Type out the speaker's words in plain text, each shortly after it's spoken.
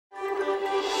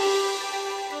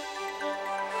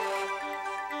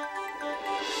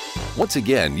Once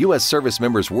again, U.S. service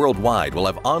members worldwide will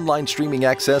have online streaming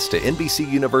access to NBC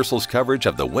Universal's coverage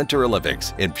of the Winter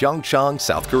Olympics in Pyeongchang,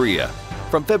 South Korea.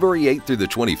 From February 8th through the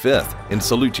 25th, in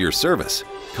salute to your service,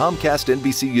 Comcast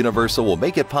NBC Universal will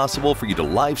make it possible for you to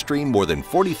live stream more than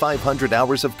 4,500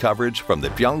 hours of coverage from the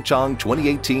Pyeongchang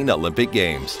 2018 Olympic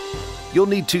Games. You'll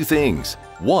need two things.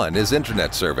 One is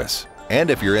internet service, and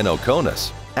if you're in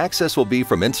Oconus, access will be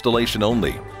from installation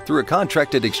only through a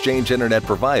contracted exchange internet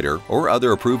provider or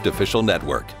other approved official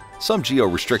network. Some geo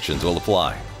restrictions will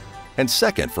apply. And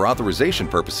second, for authorization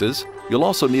purposes, you'll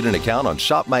also need an account on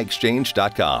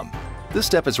shopmyexchange.com. This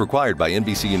step is required by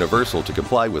NBC Universal to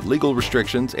comply with legal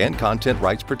restrictions and content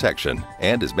rights protection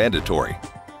and is mandatory.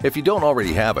 If you don't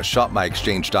already have a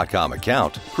shopmyexchange.com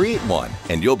account, create one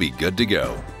and you'll be good to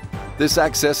go. This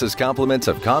access is compliments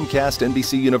of Comcast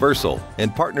NBC Universal in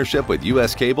partnership with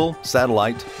U.S. Cable,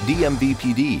 Satellite,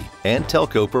 DMVPD, and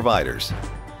telco providers.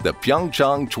 The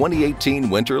Pyeongchang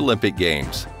 2018 Winter Olympic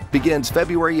Games begins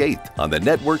February 8th on the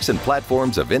networks and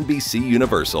platforms of NBC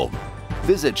Universal.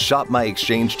 Visit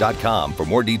shopmyexchange.com for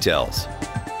more details.